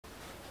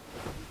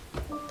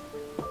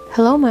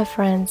Hello my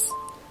friends!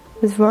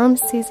 The warm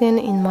season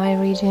in my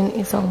region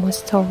is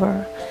almost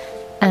over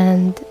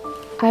and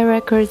I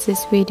record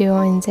this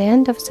video in the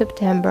end of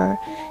September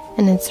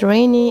and it's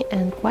rainy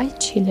and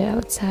quite chilly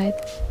outside.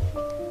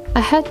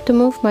 I had to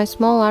move my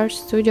small art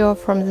studio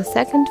from the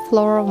second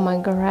floor of my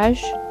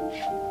garage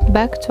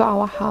back to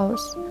our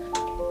house.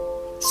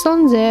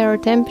 Soon the air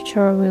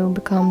temperature will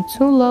become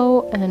too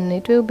low and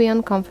it will be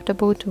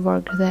uncomfortable to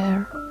work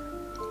there.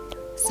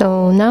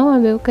 So now I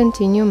will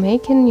continue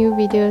making new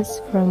videos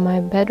from my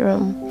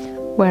bedroom,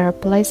 where I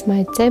place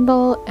my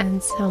table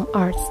and some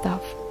art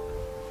stuff.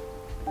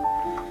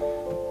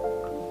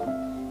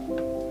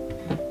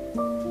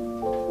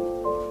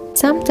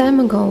 Some time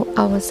ago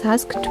I was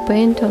asked to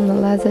paint on a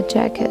leather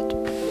jacket,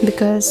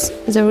 because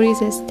there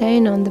is a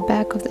stain on the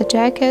back of the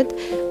jacket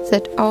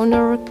that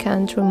owner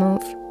can't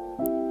remove.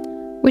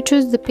 We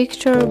chose the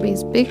picture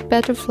with big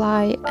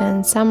butterfly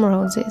and some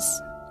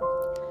roses.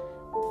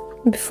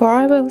 Before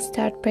I will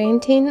start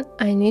painting,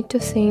 I need to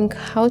think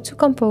how to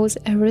compose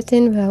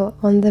everything well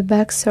on the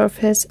back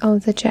surface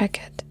of the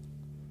jacket.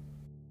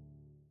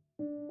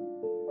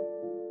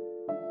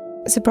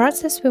 The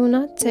process will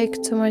not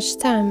take too much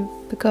time,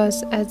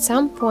 because at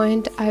some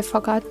point I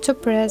forgot to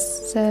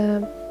press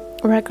the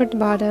record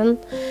button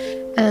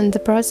and the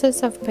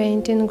process of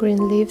painting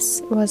green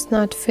leaves was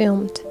not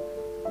filmed.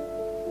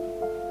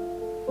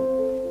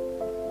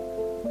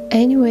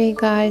 Anyway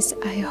guys,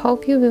 I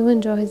hope you will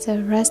enjoy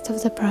the rest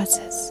of the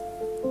process.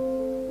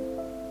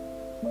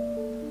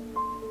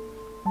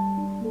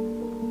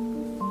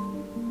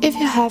 If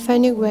you have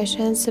any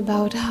questions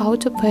about how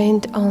to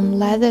paint on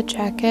leather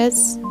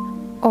jackets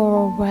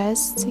or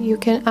vests, you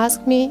can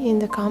ask me in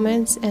the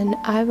comments and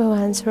I will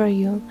answer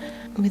you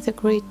with a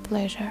great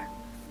pleasure.